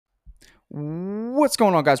What's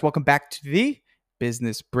going on, guys? Welcome back to the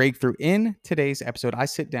Business Breakthrough. In today's episode, I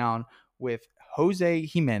sit down with Jose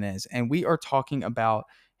Jimenez, and we are talking about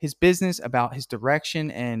his business, about his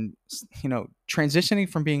direction, and transitioning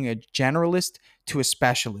from being a generalist to a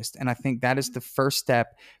specialist. And I think that is the first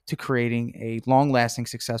step to creating a long-lasting,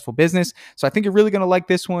 successful business. So I think you're really going to like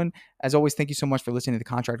this one. As always, thank you so much for listening to the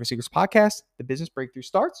Contractor Secrets podcast. The Business Breakthrough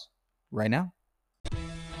starts right now.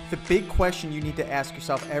 The big question you need to ask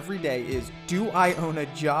yourself every day is, do I own a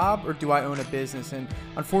job or do I own a business? And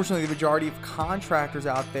unfortunately, the majority of contractors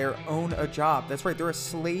out there own a job. That's right, they're a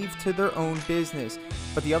slave to their own business.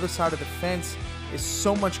 But the other side of the fence is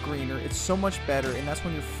so much greener, it's so much better, and that's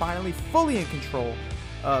when you're finally fully in control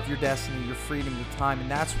of your destiny, your freedom, your time.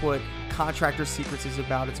 And that's what Contractor Secrets is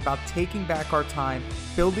about. It's about taking back our time,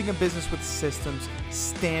 building a business with systems,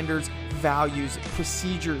 standards, values,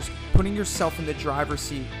 procedures, putting yourself in the driver's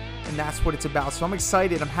seat. And that's what it's about. So I'm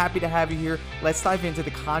excited. I'm happy to have you here. Let's dive into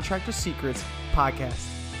the Contractor Secrets podcast.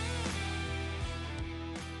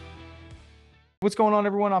 What's going on,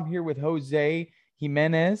 everyone? I'm here with Jose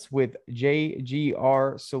Jimenez with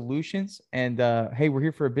JGR Solutions. And hey, we're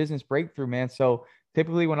here for a business breakthrough, man. So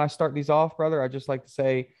typically when I start these off, brother, I just like to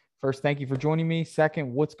say, first, thank you for joining me.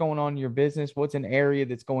 Second, what's going on in your business? What's an area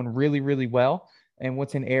that's going really, really well? And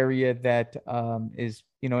what's an area that is,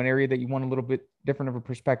 an area that you want a little bit different of a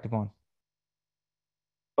perspective on?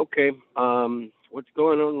 Okay. What's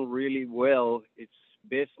going on really well? It's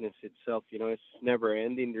business itself. It's never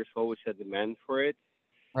ending. There's always a demand for it.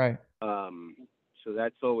 Right. So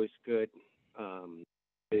that's always good.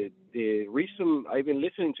 The reason I've been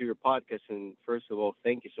listening to your podcast, and first of all,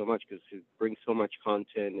 thank you so much because it brings so much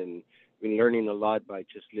content, and I've been learning a lot by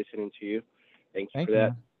just listening to you. Thanks Thank for you, that.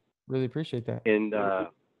 man. Really appreciate that. And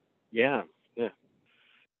yeah,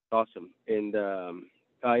 awesome. And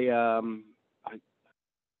I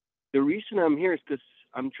the reason I'm here is because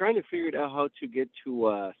I'm trying to figure out how to get to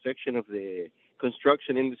a section of the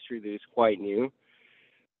construction industry that is quite new.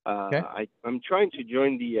 Okay. I'm trying to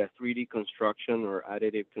join the 3D construction or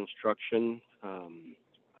additive construction. A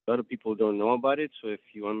lot of people don't know about it, so if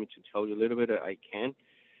you want me to tell you a little bit, I can.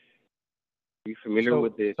 Are you familiar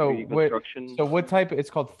with the 3D construction? What type?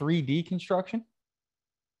 It's called 3D construction?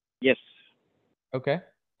 Yes. Okay.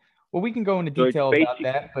 Well, we can go into detail about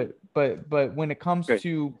that, but when it comes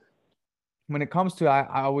to,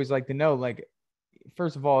 I always like to know, like,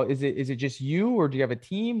 first of all, is it just you, or do you have a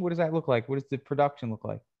team? What does that look like? What does the production look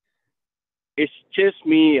like? It's just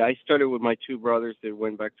me. I started with my two brothers that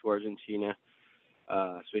went back to Argentina.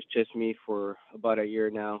 So it's just me for about a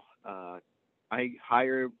year now. I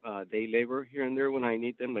hire day labor here and there when I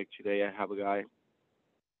need them. Like today, I have a guy,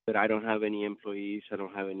 but I don't have any employees. I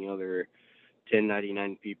don't have any other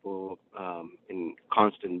 1099 people in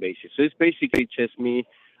constant basis. So it's basically just me.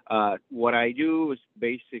 What I do is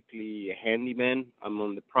basically a handyman. I'm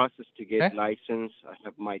on the process to get licensed. I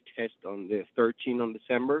have my test on the 13th on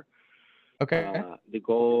December. Okay. The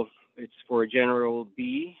goal is for a general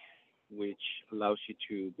B, which allows you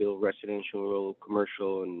to build residential,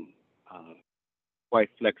 commercial, and quite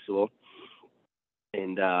flexible.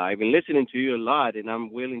 And I've been listening to you a lot, and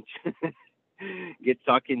I'm willing to get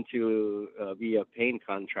talking to be a paint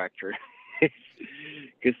contractor.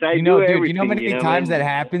 Because dude, you know how many times that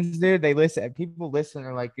happens, dude? People listen,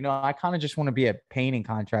 are like, I kind of just want to be a painting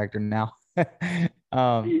contractor now. Dude,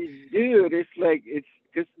 it's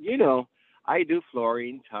because, I do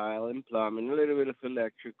flooring, tile, and plumbing, a little bit of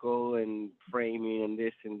electrical and framing and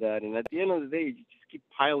this and that. And at the end of the day, you just keep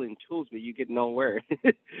piling tools, but you get nowhere.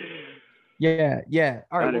 Yeah.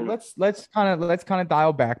 All right. Well, let's kind of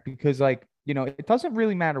dial back because, like, it doesn't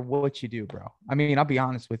really matter what you do, bro. I mean, I'll be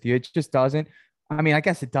honest with you. It just doesn't. I mean, I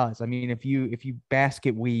guess it does. I mean, if you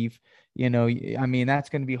basket weave, I mean, that's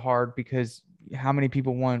going to be hard because how many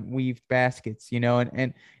people want weave baskets,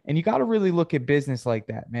 and you got to really look at business like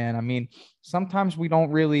that, man. I mean, sometimes we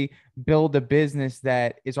don't really build a business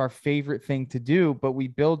that is our favorite thing to do, but we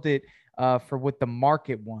build it for what the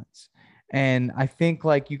market wants. And I think,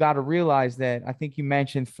 like, you got to realize that. I think you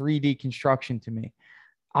mentioned 3D construction to me.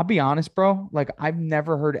 I'll be honest, bro. Like, I've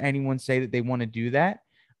never heard anyone say that they want to do that.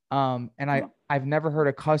 And I've never heard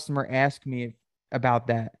a customer ask me about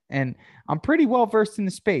that. And I'm pretty well versed in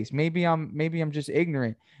the space. Maybe I'm just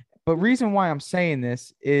ignorant. But reason why I'm saying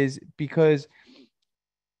this is because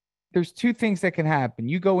there's two things that can happen.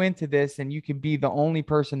 You go into this and you can be the only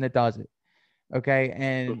person that does it. Okay.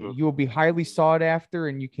 And you will be highly sought after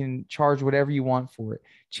and you can charge whatever you want for it.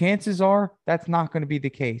 Chances are that's not going to be the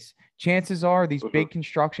case. Chances are these big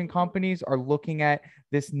construction companies are looking at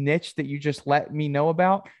this niche that you just let me know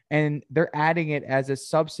about, and they're adding it as a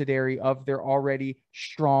subsidiary of their already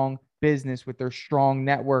strong business with their strong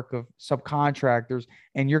network of subcontractors,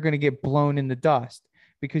 and you're going to get blown in the dust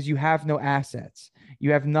because you have no assets.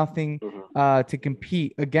 You have nothing Hmm. to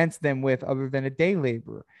compete against them with other than a day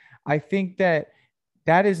laborer. I think that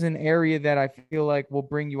that is an area that I feel like will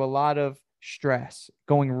bring you a lot of stress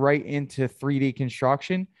going right into 3D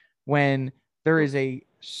construction when there Hmm. is a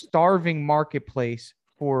starving marketplace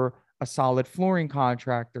for a solid flooring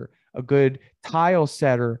contractor, a good tile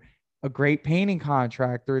setter, a great painting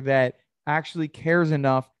contractor that actually cares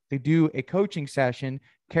enough to do a coaching session,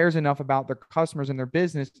 cares enough about their customers and their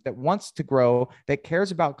business, that wants to grow, that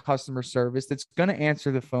cares about customer service, that's going to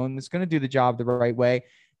answer the phone, that's going to do the job the right way,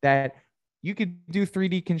 that you could do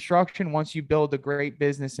 3D construction once you build a great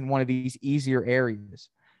business in one of these easier areas.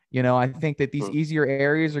 You know, I think that these easier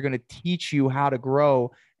areas are going to teach you how to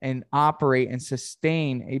grow and operate and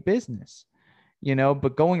sustain a business, you know,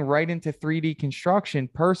 but going right into 3D construction,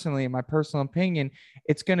 personally, in my personal opinion,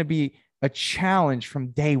 it's going to be a challenge from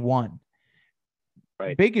day one.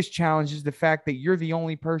 Right. Biggest challenge is the fact that you're the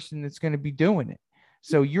only person that's going to be doing it.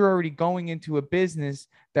 So you're already going into a business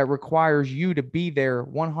that requires you to be there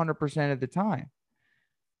 100% of the time.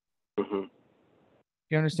 Hmm.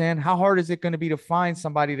 You understand? How hard is it going to be to find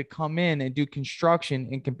somebody to come in and do construction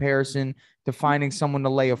in comparison to finding someone to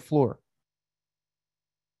lay a floor?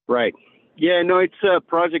 Right. Yeah, no, it's a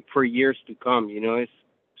project for years to come. It's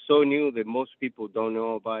so new that most people don't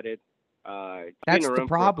know about it. It's been That's the around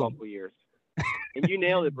for a problem. couple years. And you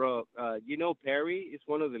nailed it, bro. Perry is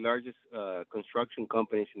one of the largest construction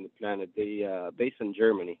companies in the planet. They based in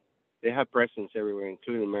Germany. They have presence everywhere,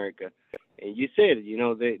 including America. And you said,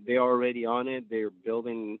 they're already on it. They're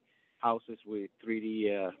building houses with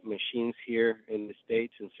 3D machines here in the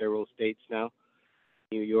states, in several states now,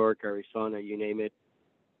 New York, Arizona, you name it.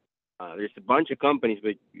 There's a bunch of companies,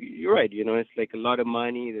 but you're right. It's like a lot of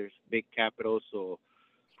money. There's big capital, so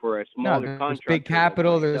for a No, smaller there's big contractor like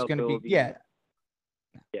capital. There's myself, going to it'll be, be, yeah,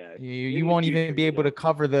 yeah, you in the won't even future, be able to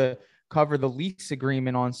cover the lease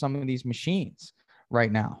agreement on some of these machines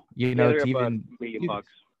right now, you Yeah, know, they're to about even $1 million. do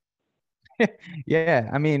this. Yeah,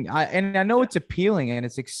 I mean, I know it's appealing and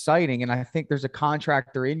it's exciting, and I think there's a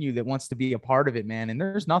contractor in you that wants to be a part of it, man. And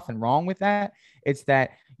there's nothing wrong with that. It's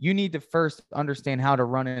that you need to first understand how to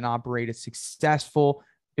run and operate a successful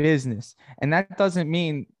business, and that doesn't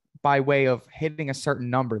mean by way of hitting a certain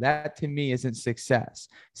number. That to me isn't success.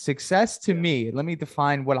 Success to Yeah. me, let me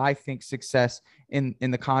define what I think success in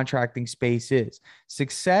the contracting space is.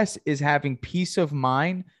 Success is having peace of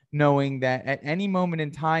mind knowing that at any moment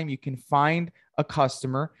in time you can find a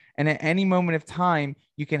customer, and at any moment of time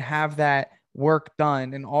you can have that work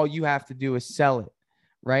done, and all you have to do is sell it,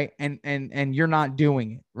 right? And you're not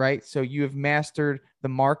doing it, right? So you have mastered the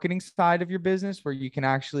marketing side of your business where you can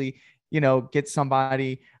actually, you know, get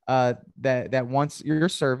somebody that wants your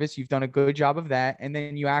service. You've done a good job of that, and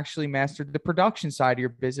then you actually mastered the production side of your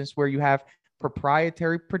business where you have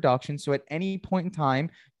proprietary production. So at any point in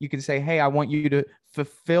time, you can say, hey, I want you to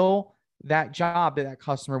fulfill that job that that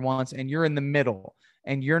customer wants, and you're in the middle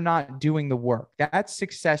and you're not doing the work. That's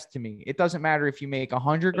success to me. It doesn't matter if you make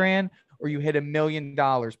 100 grand or you hit $1 million,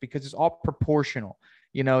 because it's all proportional,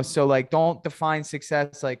 you know? So like, don't define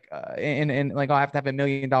success like, and like, I have to have $1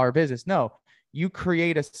 million business. No, you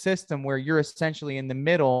create a system where you're essentially in the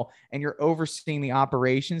middle and you're overseeing the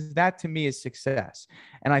operations. That to me is success.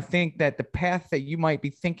 And I think that the path that you might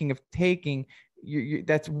be thinking of taking,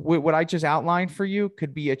 that's what I just outlined for you,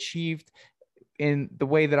 could be achieved in the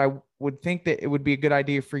way that I would think that it would be a good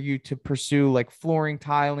idea for you to pursue, like flooring,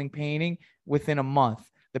 tiling, painting, within a month.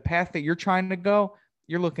 The path that you're trying to go,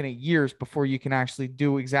 you're looking at years before you can actually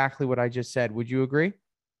do exactly what I just said. Would you agree?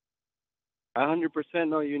 100%.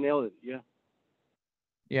 No, you nailed it. Yeah.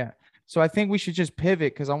 Yeah. So I think we should just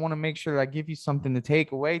pivot because I want to make sure that I give you something to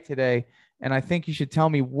take away today. And I think you should tell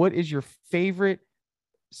me, what is your favorite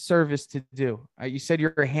service to do? You said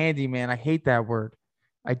you're a handyman. I hate that word.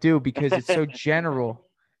 I do, because it's so general.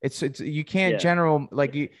 It's you can't Yeah. general,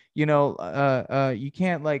 like, you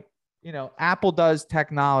can't, like, Apple does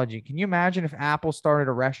technology. Can you imagine if Apple started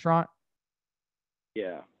a restaurant?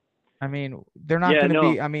 Yeah. I mean, they're not Yeah. going to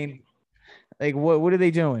No. be, I mean, like, what are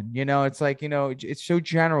they doing? You know, it's like, it's so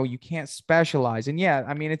general, you can't specialize. And yeah,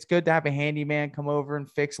 I mean, it's good to have a handyman come over and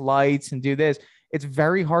fix lights and do this. It's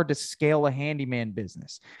very hard to scale a handyman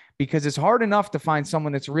business because it's hard enough to find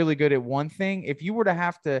someone that's really good at one thing. If you were to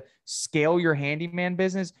have to scale your handyman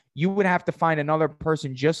business, you would have to find another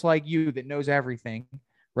person just like you that knows everything,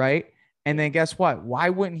 right? And Yeah. then guess what? Why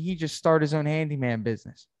wouldn't he just start his own handyman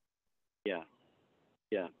business? Yeah.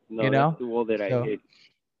 Yeah. You No, that's know? the wall that I So hit.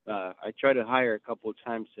 I tried to hire a couple of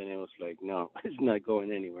times, and it was like, no, it's not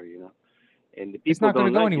going anywhere. and the It's people not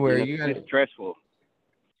going to don't go like it. anywhere. It's just stressful.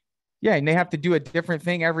 Yeah, and they have to do a different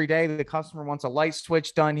thing every day. The customer wants a light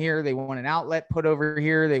switch done here. They want an outlet put over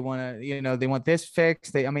here. They want to, they want this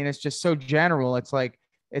fixed. I mean, it's just so general. It's like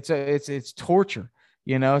it's torture,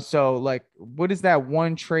 So like, what is that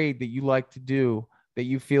one trade that you like to do that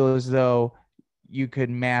you feel as though you could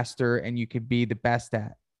master and you could be the best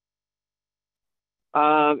at?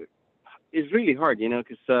 Uh, it's really hard,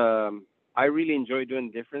 because I really enjoy doing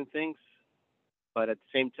different things, but at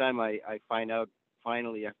the same time, I find out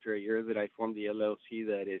finally after a year that I formed the LLC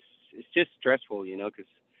that it's just stressful, because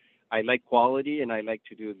I like quality and I like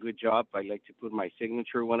to do a good job. I like to put my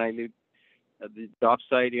signature when I leave the job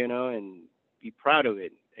site, and be proud of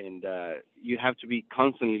it. And you have to be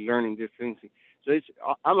constantly learning different things. So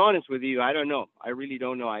I'm honest with you. I don't know. I really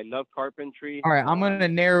don't know. I love carpentry. All right, I'm going to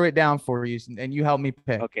narrow it down for you and you help me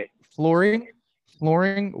pick. Okay. Flooring,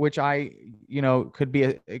 which could be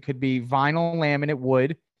it could be vinyl, laminate,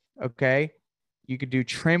 wood. Okay. You could do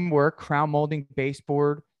trim work, crown molding,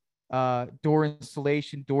 baseboard, door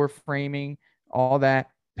installation, door framing, all that,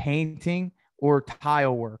 painting, or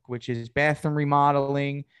tile work, which is bathroom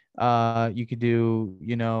remodeling. You could do,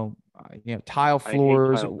 tile I hate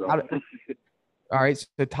floors. tile, bro. All right, so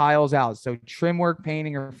the tiles out. So trim work,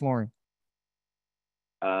 painting, or flooring.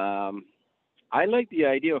 I like the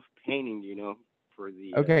idea of painting, for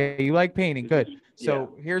the. Okay, you like painting. Good.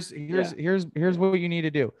 So Yeah. here's what you need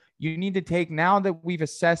to do. You need to take, now that we've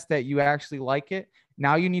assessed that you actually like it,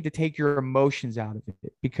 now you need to take your emotions out of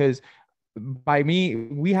it, because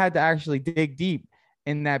we had to actually dig deep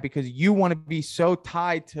in that, because you want to be so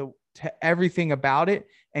tied to everything about it,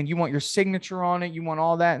 and you want your signature on it, you want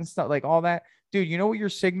all that and stuff, like all that. Dude, you know what your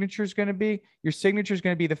signature is going to be? Your signature is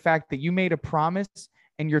going to be the fact that you made a promise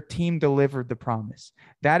and your team delivered the promise.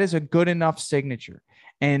 That is a good enough signature.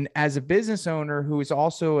 And as a business owner who is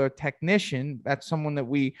also a technician, that's someone that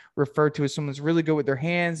we refer to as someone that's really good with their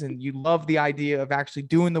hands, and you love the idea of actually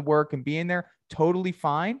doing the work and being there, totally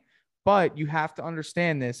fine. But you have to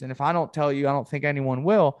understand this. And if I don't tell you, I don't think anyone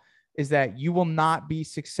will, is that you will not be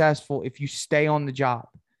successful if you stay on the job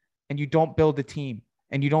and you don't build a team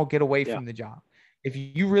and you don't get away from the job. If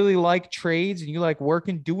you really like trades and you like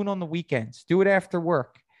working, do it on the weekends, do it after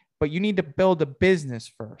work, but you need to build a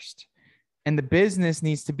business first. And the business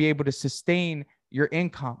needs to be able to sustain your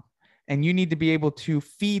income. And you need to be able to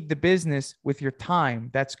feed the business with your time.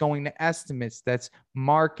 That's going to estimates, that's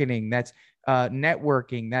marketing, that's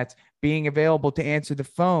networking, that's being available to answer the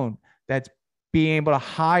phone, that's being able to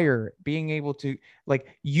hire, being able to, like,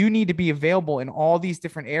 you need to be available in all these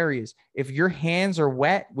different areas. If your hands are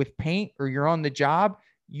wet with paint or you're on the job,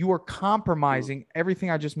 you are compromising everything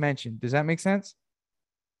I just mentioned. Does that make sense?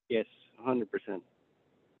 Yes, 100%.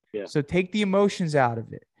 Yeah. So take the emotions out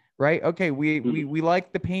of it, right? Okay, we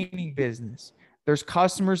like the painting business. There's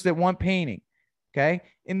customers that want painting. Okay.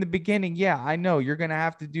 In the beginning, yeah, I know you're gonna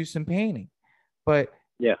have to do some painting, but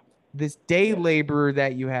yeah, this day laborer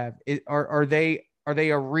that you have, are they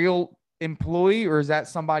a real employee, or is that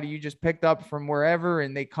somebody you just picked up from wherever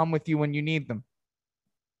and they come with you when you need them?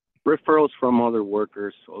 Referrals from other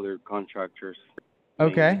workers, other contractors.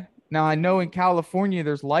 Okay. Mainly. Now I know in California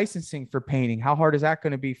there's licensing for painting. How hard is that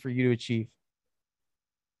going to be for you to achieve?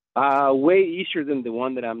 Way easier than the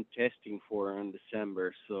one that I'm testing for in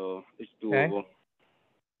December, so it's doable. Okay.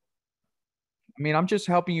 I mean, I'm just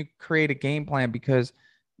helping you create a game plan, because,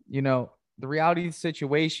 the reality of the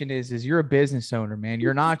situation is you're a business owner, man.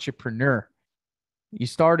 You're an entrepreneur. You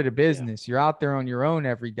started a business. Yeah. You're out there on your own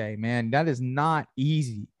every day, man. That is not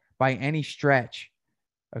easy by any stretch.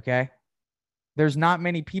 Okay. There's not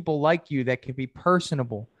many people like you that can be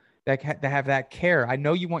personable, that have that care. I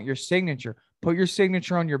know you want your signature. Put your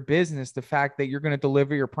signature on your business, the fact that you're going to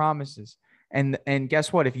deliver your promises. And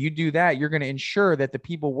guess what? If you do that, you're going to ensure that the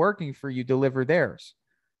people working for you deliver theirs.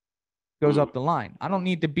 Goes up the line. I don't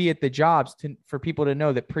need to be at the jobs for people to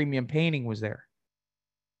know that Premium Painting was there.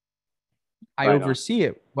 I oversee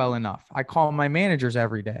it well enough. I call my managers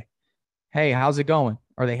every day. Hey, how's it going?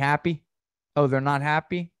 Are they happy? Oh, they're not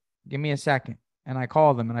happy? Give me a second. And I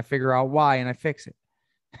call them and I figure out why and I fix it.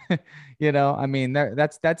 I mean,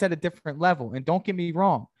 that's at a different level. And don't get me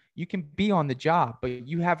wrong, you can be on the job, but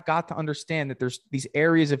you have got to understand that there's these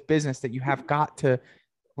areas of business that you have got to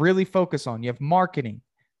really focus on. You have marketing.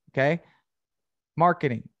 Okay.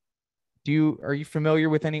 Marketing. Are you familiar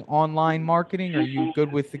with any online marketing? Are you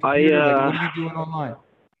good with the computer? What are you doing online?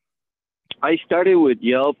 I started with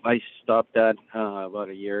Yelp. I stopped that about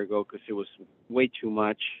a year ago because it was way too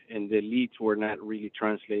much and the leads were not really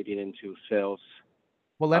translating into sales.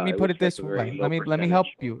 Well, let me put it this way. Let me help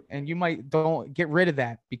you. And you don't get rid of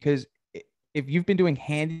that, because if you've been doing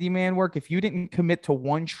handyman work, if you didn't commit to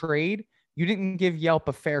one trade, you didn't give Yelp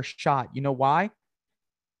a fair shot. You know why?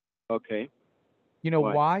 Okay. You know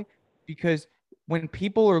Why? why? Because when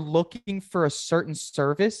people are looking for a certain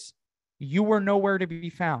service, you were nowhere to be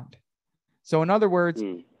found. So, in other words,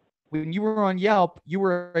 Mm. when you were on Yelp, you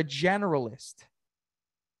were a generalist.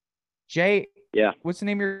 J, Yeah. what's the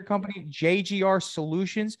name of your company? JGR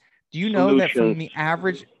Solutions. Do you know that from Solutions. the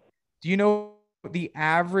average, do you know the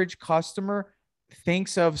average customer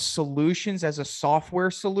thinks of solutions as a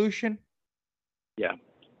software solution? Yeah.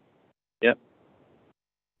 Yep.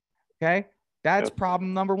 Okay. That's Yep.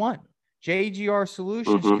 problem number one. JGR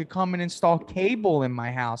Solutions Mhm. could come and install cable in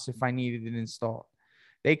my house if I needed it installed.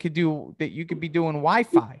 They could do that. You could be doing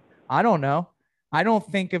Wi-Fi. I don't know. I don't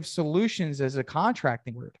think of solutions as a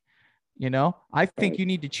contracting word. You know, I think Right. you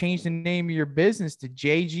need to change the name of your business to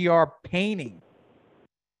JGR Painting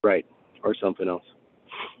Right. Or something else.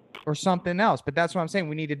 or something else. But that's what I'm saying.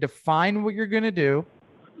 We need to define what you're going to do.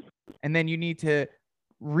 And then you need to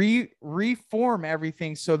reform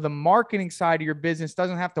everything so the marketing side of your business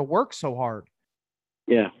doesn't have to work so hard.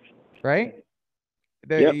 Yeah. Right.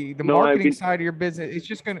 Yep. The No, I've marketing been. side of your business,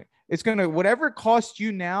 it's gonna whatever it costs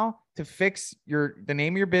you now to fix the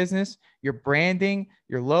name of your business, your branding,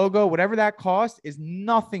 your logo, whatever that cost is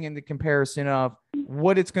nothing in the comparison of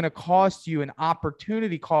what it's going to cost you an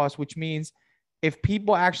opportunity cost, which means if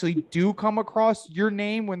people actually do come across your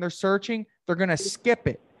name when they're searching, they're going to skip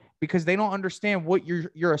it because they don't understand what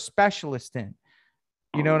you're a specialist in.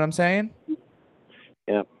 You know what I'm saying?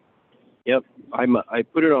 Yep. Yep. I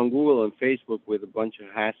put it on Google and Facebook with a bunch of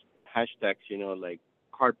hashtags, like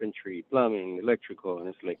carpentry, plumbing, electrical, and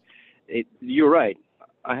it's like, you're right.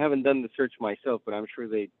 I haven't done the search myself, but I'm sure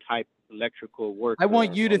they type electrical I want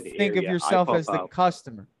worker you to on the think of area. I yourself pop as the out.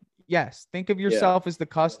 customer. Yes, think of Yeah. yourself as the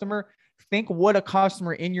customer. Think what a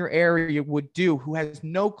customer in your area would do who has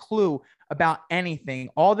no clue about anything.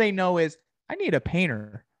 All they know is, I need a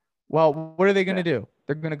painter. Well, what are they going Yeah. to do?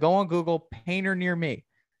 They're going to go on Google, painter near me,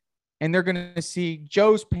 and they're going to see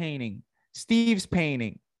Joe's painting, Steve's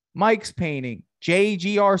painting, Mike's painting,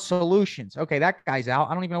 JGR Solutions. Okay, that guy's out.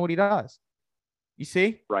 I don't even know what he does. You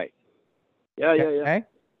see? Right. Yeah. Yeah. Yeah. Okay.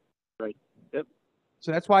 Right. Yep.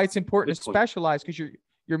 So that's why it's important Good to point. specialize because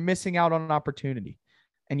you're missing out on an opportunity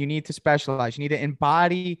and you need to specialize. You need to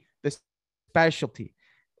embody the specialty.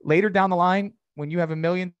 Later down the line, when you have $1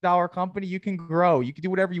 million company, you can grow. You can do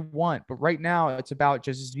whatever you want. But right now it's about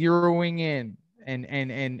just zeroing in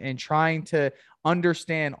and trying to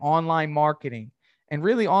understand online marketing. And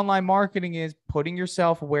really online marketing is putting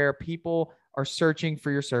yourself where people are searching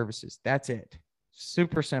for your services. That's it.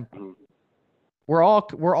 Super simple. Mhm. We're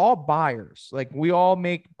all buyers. Like we all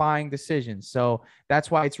make buying decisions. So that's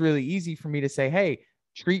why it's really easy for me to say, hey,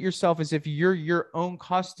 treat yourself as if you're your own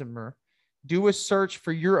customer. Do a search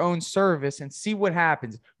for your own service and see what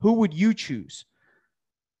happens. Who would you choose?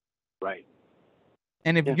 Right.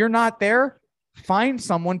 And if Yeah. you're not there, find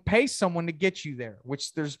someone, pay someone to get you there,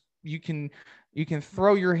 which you can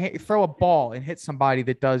throw a ball and hit somebody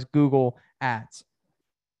that does Google ads.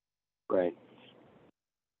 Right.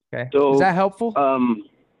 Okay. Is So, that helpful?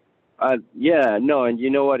 yeah, no, and you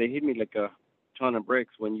know what? It hit me like a ton of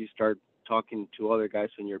bricks when you start talking to other guys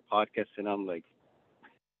on your podcast, and I'm like,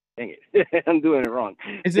 dang it, I'm doing it wrong.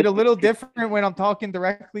 Is it a little different when I'm talking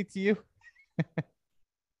directly to you?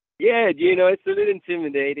 Yeah, it's a little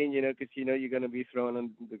intimidating, because you're gonna be thrown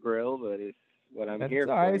on the grill, but it's what I'm That's here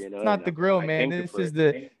all right. for, It's and not the grill, I man. thank you This for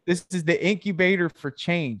is it. the incubator for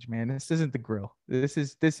change, man. This isn't the grill. This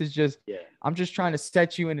is just Yeah. I'm just trying to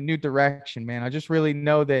set you in a new direction, man. I just really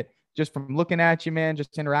know that just from looking at you, man,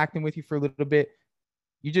 just interacting with you for a little bit,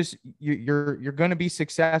 you're gonna be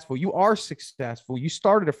successful. You are successful. You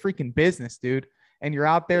started a freaking business, dude, and you're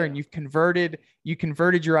out there Yeah. and you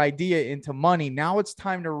converted your idea into money. Now it's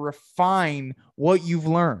time to refine what you've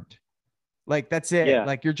learned. Like that's it. Yeah.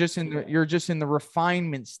 Like you're just in the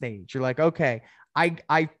refinement stage. You're like, okay,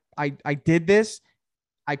 I did this.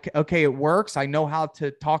 Okay, it works. I know how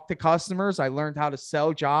to talk to customers. I learned how to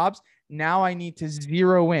sell jobs. Now I need to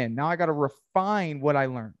zero in. Now I got to refine what I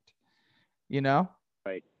learned, you know?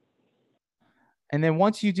 Right. And then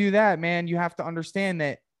once you do that, man, you have to understand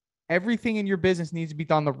that everything in your business needs to be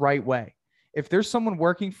done the right way. If there's someone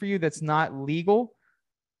working for you that's not legal,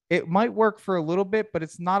 it might work for a little bit, but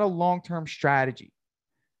it's not a long-term strategy,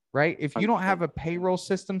 right? If you don't 100%. have a payroll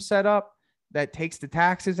system set up that takes the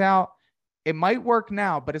taxes out, it might work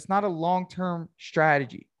now, but it's not a long-term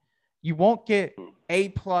strategy. You won't get A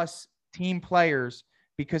plus team players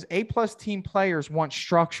because A plus team players want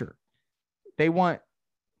structure. They want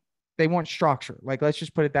structure. Like let's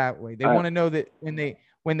just put it that way. They I want to know that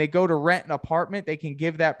when they go to rent an apartment, they can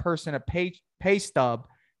give that person a pay stub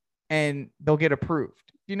and they'll get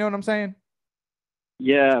approved. You know what I'm saying?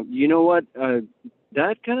 Yeah, you know what?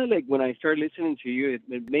 That kind of like when I started listening to you,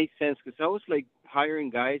 it made sense because I was like hiring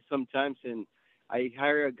guys sometimes, and I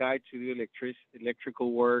hire a guy to do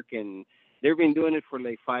electrical work, and they've been doing it for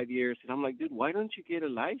like 5 years, and I'm like, dude, why don't you get a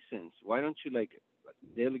license? Why don't you like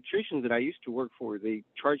the electricians that I used to work for? They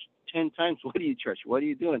charge 10 times. What do you charge? What are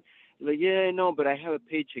you doing? They're like, yeah, I know, but I have a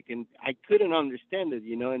paycheck, and I couldn't understand it,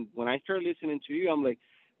 you know. And when I started listening to you, I'm like,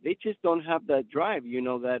 they just don't have that drive, you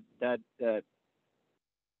know, that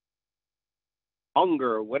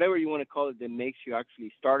hunger or whatever you want to call it that makes you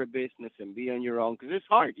actually start a business and be on your own because it's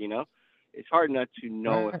hard, you know. It's hard not to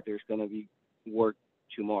know if Right. there's going to be work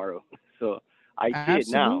tomorrow. So I see it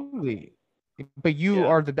now. Absolutely. But you Yeah.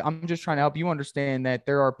 are I'm just trying to help you understand that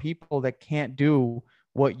there are people that can't do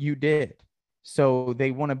what you did. So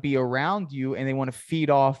they want to be around you and they want to feed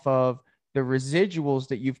off of the residuals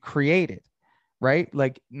that you've created, right?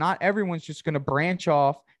 Like not everyone's just going to branch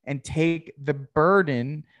off and take the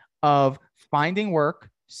burden of finding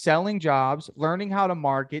work, selling jobs, learning how to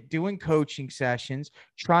market, doing coaching sessions,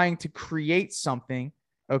 trying to create something.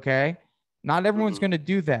 Okay. Not everyone's Hmm. going to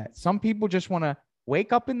do that. Some people just want to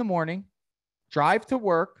wake up in the morning, drive to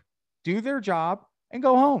work, do their job, and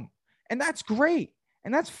go home. And that's great.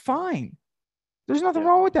 And that's fine. There's nothing Yeah.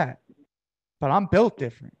 wrong with that. But I'm built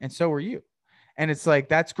different. And so are you. And it's like,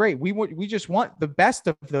 that's great. We just want the best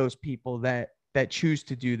of those people that choose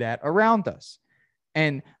to do that around us.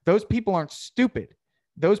 And those people aren't stupid.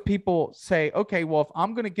 Those people say, okay, well, if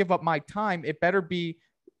I'm going to give up my time, it better be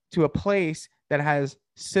to a place that has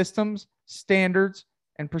systems, standards,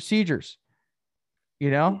 and procedures. You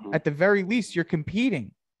know, Hmm. at the very least, you're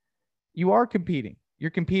competing. You are competing. You're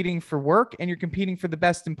competing for work and you're competing for the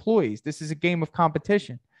best employees. This is a game of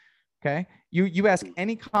competition. Okay. You ask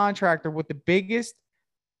any contractor what the biggest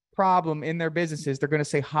problem in their businesses, they're going to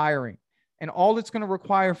say hiring. And all it's going to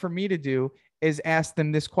require for me to do is ask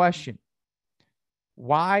them this question: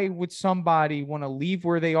 why would somebody want to leave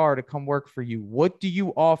where they are to come work for you? What do you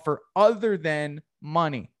offer other than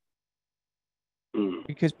money? Mm.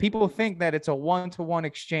 Because people think that it's a one-to-one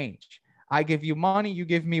exchange. I give you money, you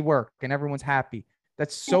give me work, and everyone's happy.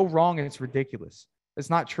 That's so wrong and it's ridiculous. It's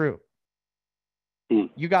not true. Mm.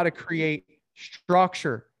 You got to create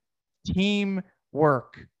structure, team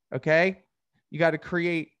work. Okay. You got to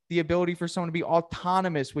create the ability for someone to be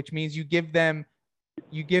autonomous, which means you give them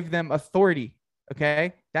authority.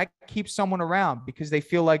 Okay. That keeps someone around because they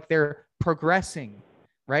feel like they're progressing.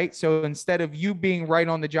 Right. So instead of you being right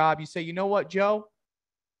on the job, you say, you know what, Joe,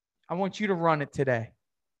 I want you to run it today.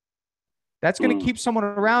 That's going to Mm. keep someone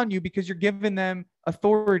around you because you're giving them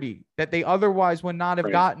authority that they otherwise would not have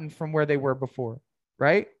Right. gotten from where they were before.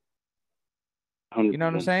 Right. You know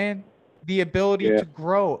what I'm 100%. saying? The ability Yeah. to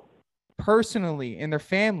grow personally in their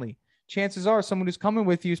family. Chances are someone who's coming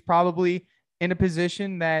with you is probably in a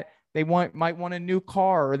position that they might want a new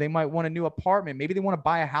car or they might want a new apartment. Maybe they want to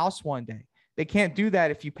buy a house one day. They can't do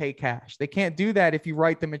that if you pay cash. They can't do that if you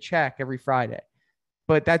write them a check every Friday.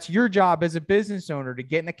 But that's your job as a business owner to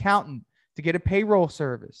get an accountant, to get a payroll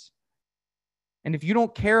service. And if you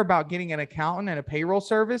don't care about getting an accountant and a payroll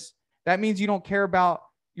service, that means you don't care about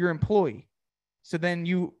your employee. So then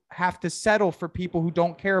you have to settle for people who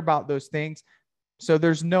don't care about those things. So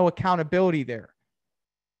there's no accountability there.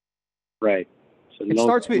 Right. So It no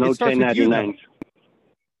starts with no it starts with you though. 1099s.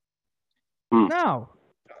 Mm. No,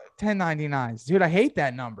 1099s, dude. I hate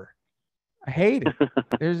that number. I hate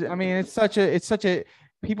it. I mean, it's such a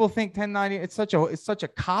people think 1090. It's such a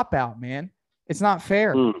cop out, man. It's not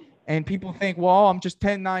fair. Mm. And people think, well, I'm just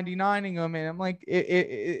 1099ing him, and I'm like,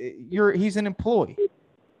 he's an employee.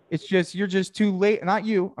 It's just you're just too late. Not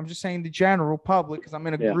you. I'm just saying the general public because I'm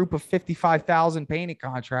in a Yeah. group of 55,000 painting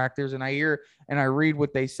contractors and I hear and I read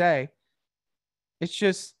what they say. It's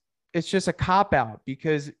just it's just a cop out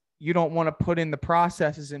because you don't want to put in the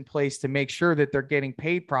processes in place to make sure that they're getting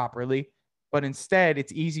paid properly. But instead,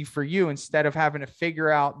 it's easy for you instead of having to figure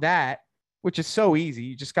out that, which is so easy.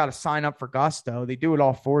 You just got to sign up for Gusto. They do it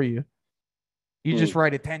all for you. You just Mm.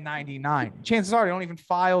 write a 1099. Chances are they don't even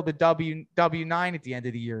file the W9 at the end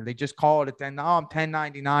of the year. They just call it a 10. Oh, I'm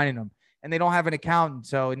 1099 in them, and they don't have an accountant,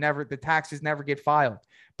 so the taxes never get filed.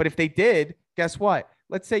 But if they did, guess what?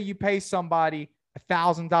 Let's say you pay somebody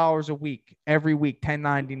 $1,000 a week every week,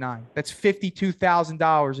 1099. That's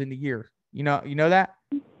 $52,000 in the year. You know that?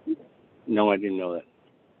 No, I didn't know that.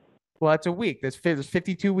 Well, that's a week. There's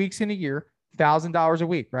 52 weeks in a year, $1,000 a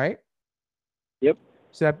week, right? Yep.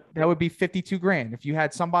 So that would be 52 grand. If you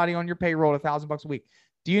had somebody on your payroll, $1,000 a week,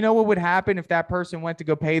 Do you know what would happen if that person went to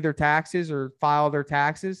go pay their taxes or file their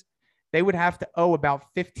taxes? They would have to owe about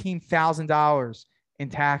 $15,000 in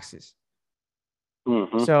taxes.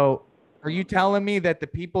 Mm-hmm. So are you telling me that the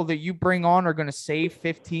people that you bring on are going to save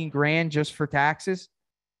 15 grand just for taxes?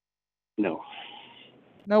 No.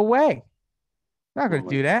 No way. They're not No going to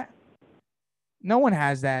way. do that. No one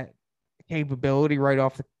has that capability right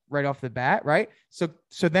off the bat, right? So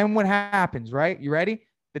then what happens, right? You ready?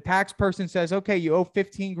 The tax person says, "Okay, you owe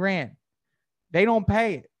 15 grand." They don't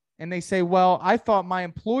pay it. And they say, "Well, I thought my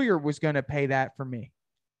employer was going to pay that for me."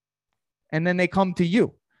 And then they come to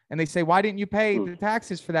you and they say, "Why didn't you pay Mm. the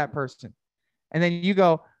taxes for that person?" And then you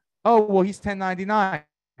go, "Oh, well, he's 1099."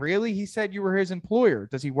 Really? He said you were his employer.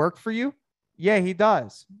 Does he work for you? Yeah, he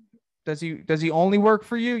does. Does he only work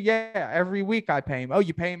for you? Yeah, every week I pay him. Oh,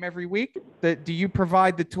 you pay him every week? Do you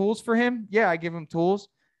provide the tools for him? Yeah, I give him tools.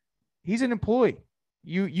 He's an employee.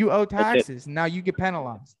 You owe That's it. taxes. Now you get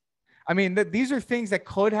penalized. I mean, these are things that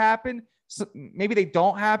could happen. So maybe they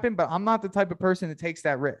don't happen, but I'm not the type of person that takes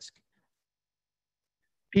that risk.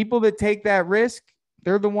 People that take that risk,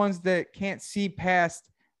 they're the ones that can't see past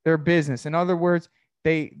their business. In other words,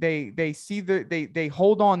 they see they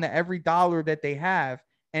hold on to every dollar that they have,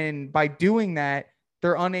 and by doing that,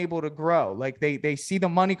 they're unable to grow. Like they see the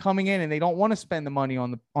money coming in, and they don't want to spend the money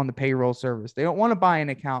on the payroll service. They don't want to buy an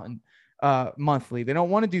accountant monthly. They don't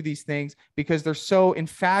want to do these things because they're so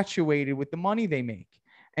infatuated with the money they make.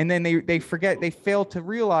 And then they forget, they fail to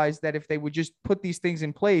realize that if they would just put these things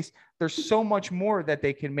in place, there's so much more that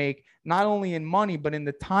they can make, not only in money, but in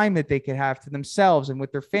the time that they could have to themselves and with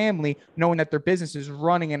their family, knowing that their business is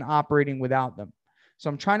running and operating without them. So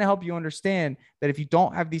I'm trying to help you understand that if you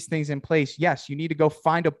don't have these things in place, yes, you need to go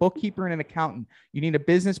find a bookkeeper and an accountant. You need a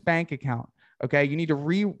business bank account. Okay. You need to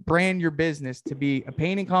rebrand your business to be a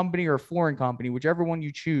painting company or a flooring company, whichever one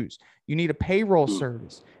you choose. You need a payroll Mm.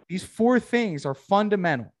 service. These four things are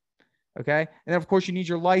fundamental. Okay. And then, of course, you need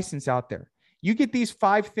your license out there. You get these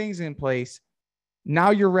five things in place.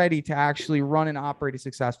 Now you're ready to actually run and operate a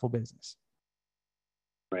successful business.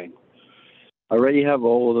 Right. I already have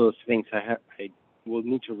all of those things. I will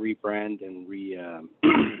need to rebrand and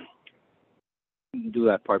do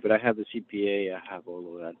that part. But I have the CPA. I have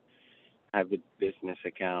all of that. I have the business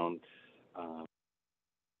account. Um,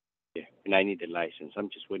 yeah, and I need the license. I'm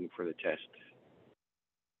just waiting for the test.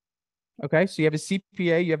 Okay. So you have a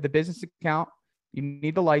CPA, you have the business account, you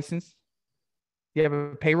need the license, you have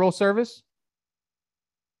a payroll service.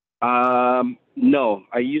 No,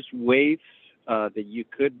 I use Wave. That you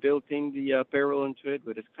could build in the payroll into it,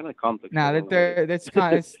 but it's kind of complex. I Now don't know what it. that's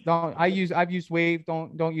kind of don't I've used Wave.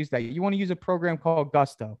 Don't use that. You want to use a program called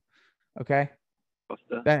Gusto. Okay.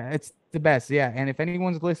 Costa. It's the best. Yeah. And if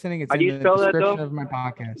anyone's listening, it's How do in you the spell that description though? of my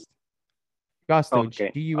podcast. Gusto,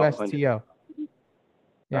 Okay, I'll find it. Gusto. Yeah.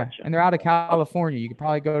 Gotcha. And they're out of I'll, California. You could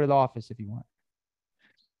probably go to the office if you want.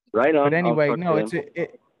 right But on. I'll anyway, talk to no, them.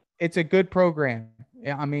 it's a good program.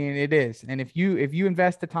 Yeah, I mean, it is. And if you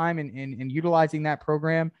invest the time in utilizing that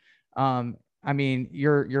program, I mean,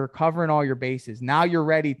 you're covering all your bases. Now you're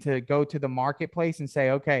ready to go to the marketplace and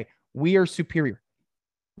say, okay, we are superior.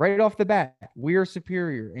 Right off the bat, we are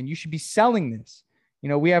superior, and you should be selling this. You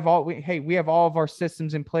know, we have all of our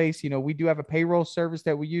systems in place. You know, we do have a payroll service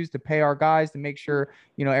that we use to pay our guys to make sure,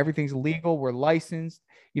 you know, everything's legal. We're licensed.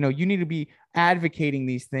 You know, you need to be advocating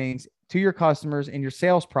these things to your customers in your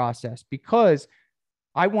sales process, because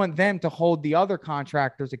I want them to hold the other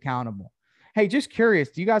contractors accountable. Hey, just curious,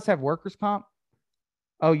 do you guys have workers' comp?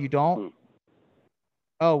 Oh, you don't? Hmm.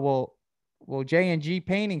 Oh, well, J&G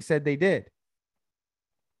Painting said they did.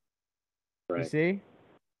 You Right. see?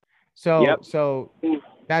 So Yep. so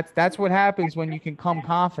that's what happens when you can come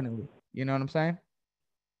confidently. You know what I'm saying?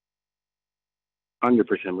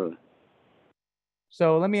 100%, brother.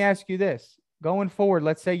 So let me ask you this. Going forward,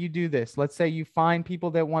 let's say you do this. Let's say you find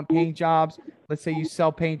people that want paint jobs. Let's say you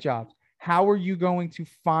sell paint jobs. How are you going to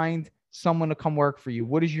find someone to come work for you?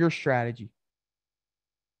 What is your strategy?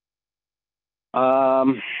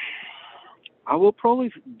 I will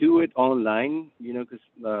probably do it online. You know,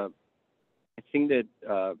 because I think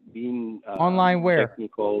that being Online where?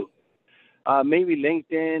 technical, maybe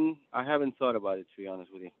LinkedIn. I haven't thought about it, to be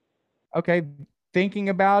honest with you. Okay. Thinking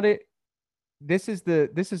about it, this is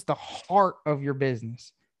the heart of your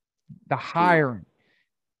business. The hiring.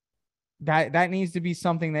 That needs to be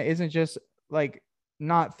something that isn't just like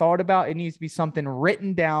not thought about. It needs to be something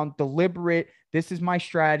written down, deliberate. This is my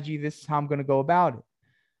strategy. This is how I'm going to go about it.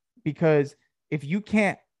 Because if you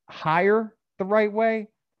can't hire the right way,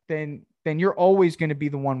 then you're always going to be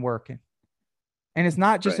the one working. And it's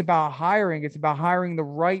not just Right. about hiring, it's about hiring the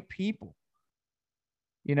right people.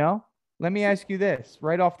 You know? let me ask you this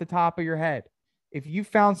right off the top of your head. If you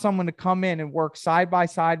found someone to come in and work side by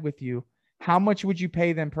side with you, how much would you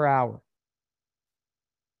pay them per hour?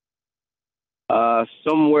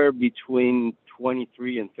 Somewhere between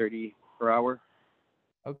 23 and 30 per hour.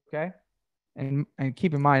 Okay. And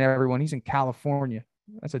keep in mind, everyone, he's in California.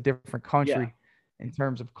 That's a different Yeah. country in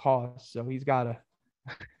terms of cost. So he's got to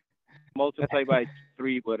Multiply by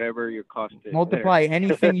 3, whatever your cost is there. multiply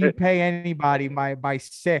anything you pay anybody by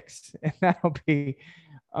 6, and that'll be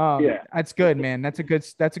Yeah. that's good, man. That's a good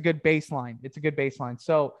baseline. It's a good baseline.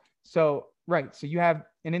 So right. So you have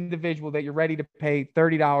an individual that you're ready to pay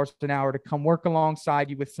 $30 an hour to come work alongside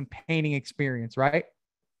you with some painting experience, right?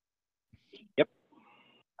 Yep.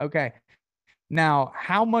 Okay. Now,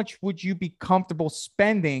 how much would you be comfortable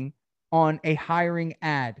spending on a hiring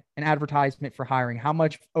ad, an advertisement for hiring? How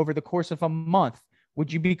much over the course of a month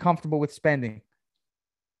would you be comfortable with spending?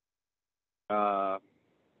 Am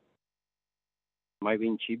I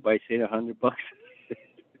being cheap by saying $100?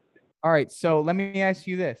 All right. So let me ask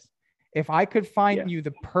you this. If I could find Yeah. you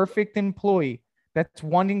the perfect employee that's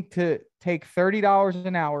wanting to take $30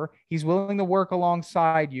 an hour, he's willing to work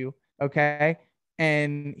alongside you, okay?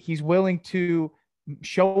 And he's willing to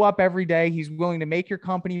show up every day. He's willing to make your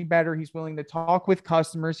company better. He's willing to talk with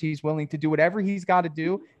customers. He's willing to do whatever he's got to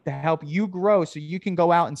do to help you grow so you can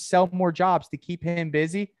go out and sell more jobs to keep him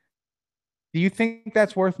busy. Do you think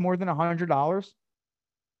that's worth more than $100?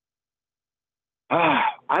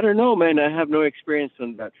 I don't know, man. I have no experience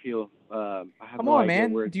in that field. I have Come no on, idea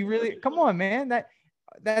man. where. Do you really? Come on, man.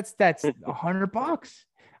 That's $100.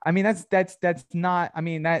 I mean, that's not. I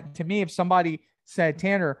mean, that to me, if somebody said,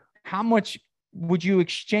 Tanner, how much would you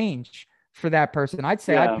exchange for that person? I'd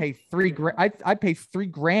say I'd Yeah. pay $3,000. I'd pay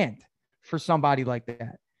 $3,000 for somebody like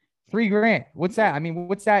that. $3,000. What's that? I mean,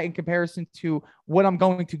 what's that in comparison to what I'm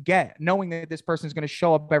going to get? Knowing that this person is going to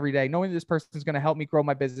show up every day, knowing that this person is going to help me grow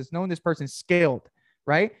my business, knowing this person's skilled,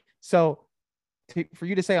 right? So for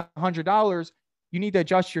you to say $100, you need to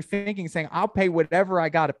adjust your thinking, saying, I'll pay whatever I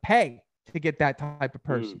got to pay to get that type of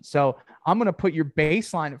person. So I'm going to put your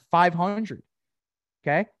baseline at 500.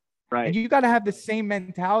 Okay. Right. And you got to have the same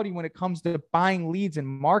mentality when it comes to buying leads and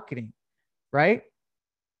marketing, right?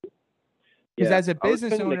 Because as a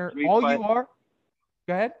business owner, all you are,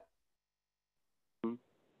 go ahead.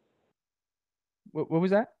 What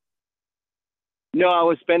was that? No, I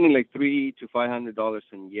was spending like $300 to $500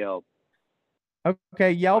 in Yelp.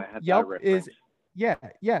 Okay, Yelp is reference.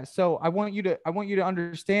 yeah. So I want you to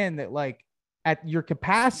understand that, like, at your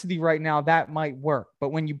capacity right now, that might work. But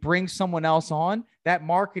when you bring someone else on, that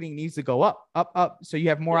marketing needs to go up. So you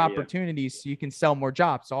have more opportunities, so you can sell more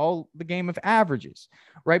jobs. So all the game of averages,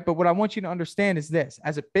 right? But what I want you to understand is this: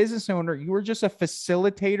 as a business owner, you are just a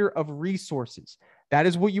facilitator of resources. That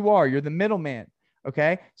is what you are. You're the middleman.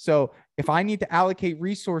 Okay. So if I need to allocate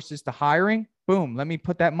resources to hiring, boom, let me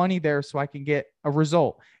put that money there so I can get a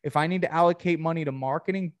result. If I need to allocate money to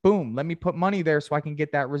marketing, boom, let me put money there so I can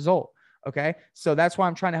get that result. Okay. So that's why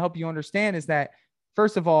I'm trying to help you understand is that,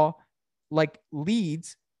 first of all, like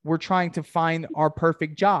leads, we're trying to find our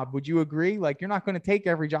perfect job. Would you agree? Like, you're not going to take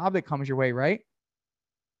every job that comes your way, right?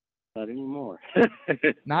 Not anymore.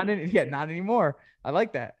 Not anymore. I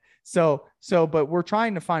like that. But we're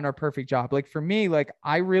trying to find our perfect job. Like for me, like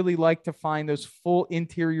I really like to find those full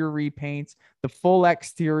interior repaints, the full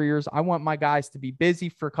exteriors. I want my guys to be busy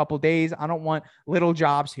for a couple of days. I don't want little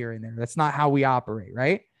jobs here and there. That's not how we operate,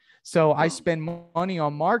 right? So I spend money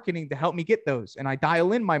on marketing to help me get those. And I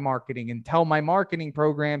dial in my marketing and tell my marketing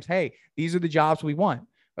programs, hey, these are the jobs we want.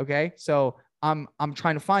 Okay. So I'm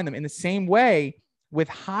trying to find them in the same way with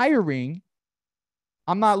hiring.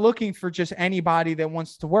 I'm not looking for just anybody that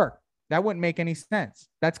wants to work. That wouldn't make any sense.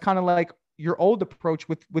 That's kind of like your old approach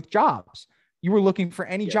with jobs. You were looking for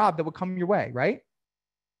any job that would come your way, right?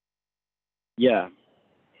 Yeah.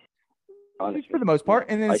 Honestly, for the most part.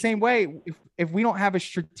 And in the same way, if we don't have a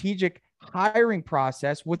strategic hiring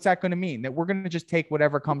process, what's that going to mean? That we're going to just take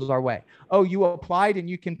whatever comes our way. Oh, you applied and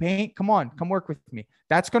you can paint. Come on, come work with me.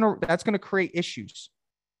 That's gonna create issues.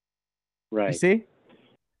 Right. You see?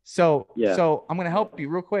 So I'm going to help you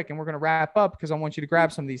real quick and we're going to wrap up because I want you to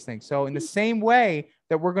grab some of these things. So in the same way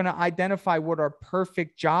that we're going to identify what our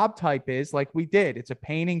perfect job type is, like we did, it's a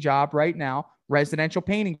painting job right now, residential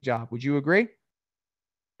painting job. Would you agree?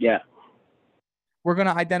 Yeah. We're going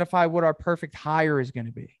to identify what our perfect hire is going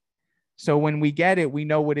to be. So when we get it, we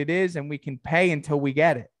know what it is and we can pay until we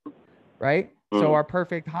get it. Right? So our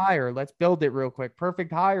perfect hire, let's build it real quick.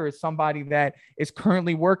 Perfect hire is somebody that is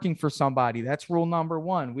currently working for somebody. That's rule number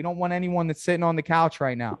one. We don't want anyone that's sitting on the couch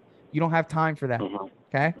right now. You don't have time for that.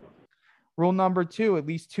 Okay. Rule number 2, at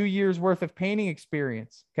least 2 years worth of painting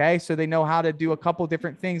experience. Okay. So they know how to do a couple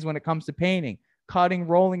different things when it comes to painting, cutting,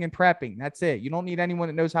 rolling, and prepping. That's it. You don't need anyone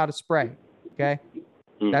that knows how to spray. Okay.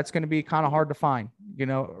 That's going to be kind of hard to find,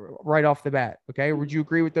 right off the bat. Okay. Would you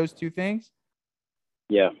agree with those 2 things?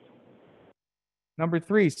 Yeah. Number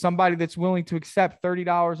 3, somebody that's willing to accept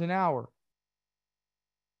 $30 an hour.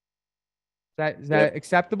 Is that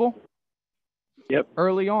acceptable? Yep.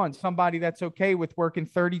 Early on, somebody that's okay with working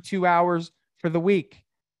 32 hours for the week.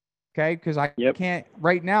 Okay. Because I can't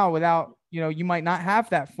right now without, you might not have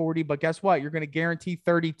that 40, but guess what? You're going to guarantee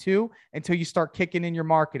 32 until you start kicking in your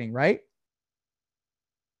marketing, right?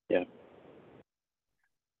 Yeah.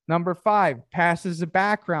 Number 5, passes a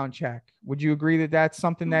background check. Would you agree that that's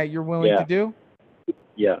something that you're willing to do?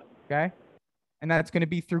 Yeah. Okay. And that's going to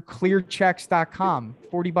be through clearchecks.com,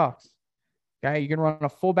 $40. Okay. You can run a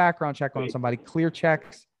full background check on somebody,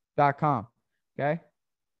 clearchecks.com. Okay.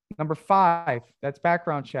 Number 5, that's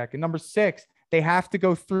background check. And number 6, they have to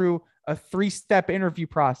go through a 3-step interview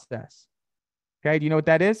process. Okay. Do you know what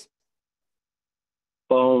that is?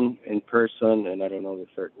 Phone, in person, and I don't know the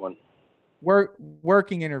third one.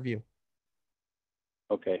 Working interview.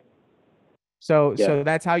 Okay. So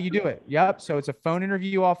that's how you do it. Yep. So it's a phone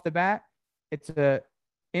interview off the bat. It's a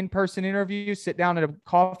in-person interview, sit down at a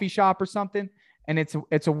coffee shop or something. And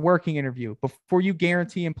it's a working interview before you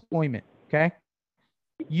guarantee employment. Okay.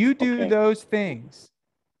 You do those things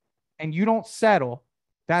and you don't settle.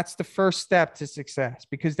 That's the first step to success,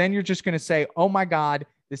 because then you're just going to say, oh my God,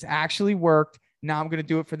 this actually worked. Now I'm going to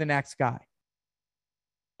do it for the next guy.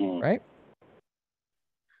 Right.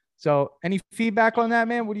 So any feedback on that,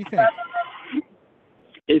 man? What do you think?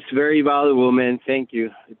 It's very valuable, man. Thank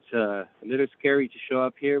you. It's a little scary to show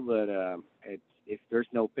up here, but if there's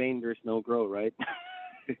no pain, there's no growth, right?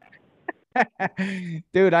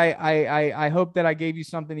 Dude, I hope that I gave you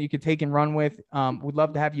something that you could take and run with. Would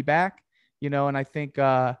love to have you back, and I think,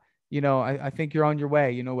 I think you're on your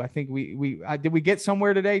way. I think did we get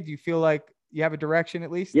somewhere today? Do you feel like you have a direction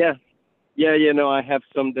at least? Yeah. I have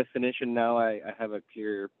some definition now. I have a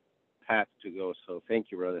clear path to go. So thank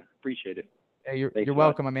you, brother. Appreciate it. Hey, you're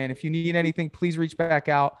welcome, my man. If you need anything, please reach back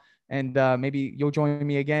out, and maybe you'll join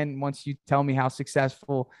me again once you tell me how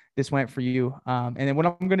successful this went for you. And then what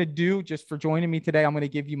I'm going to do, just for joining me today, I'm going to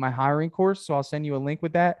give you my hiring course. So I'll send you a link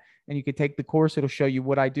with that, and you can take the course. It'll show you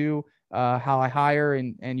what I do, how I hire,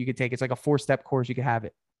 and you can take it. It's like a 4-step course. You can have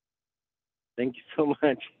it. Thank you so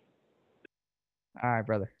much. All right,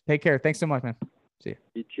 brother. Take care. Thanks so much, man. See you.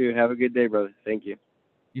 You too. Have a good day, brother. Thank you.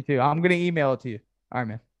 You too. I'm going to email it to you. All right,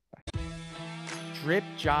 man. Bye. Drip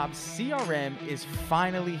Jobs CRM is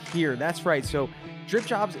finally here. That's right. So Drip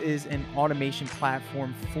Jobs is an automation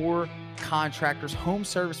platform for contractors, home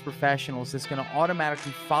service professionals that's going to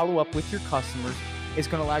automatically follow up with your customers. It's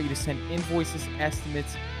going to allow you to send invoices,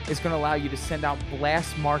 estimates. It's going to allow you to send out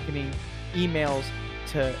blast marketing emails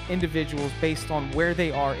to individuals based on where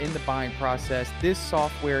they are in the buying process. This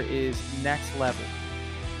software is next level.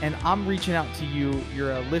 And I'm reaching out to you.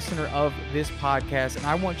 You're a listener of this podcast, and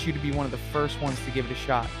I want you to be one of the first ones to give it a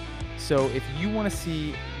shot. So if you want to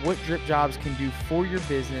see what Drip Jobs can do for your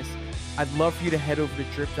business, I'd love for you to head over to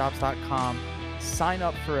dripjobs.com, sign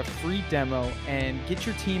up for a free demo, and get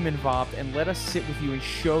your team involved, and let us sit with you and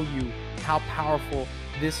show you how powerful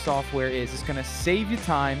this software is. It's going to save you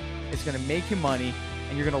time. It's going to make you money,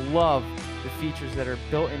 and you're going to love the features that are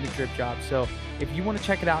built into Drip Jobs. So if you want to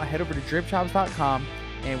check it out, head over to dripjobs.com,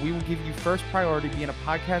 and we will give you first priority being a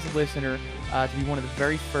podcast listener to be one of the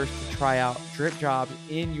very first to try out Drip Jobs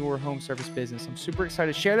in your home service business. I'm super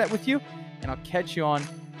excited to share that with you, and I'll catch you on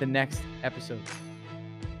the next episode.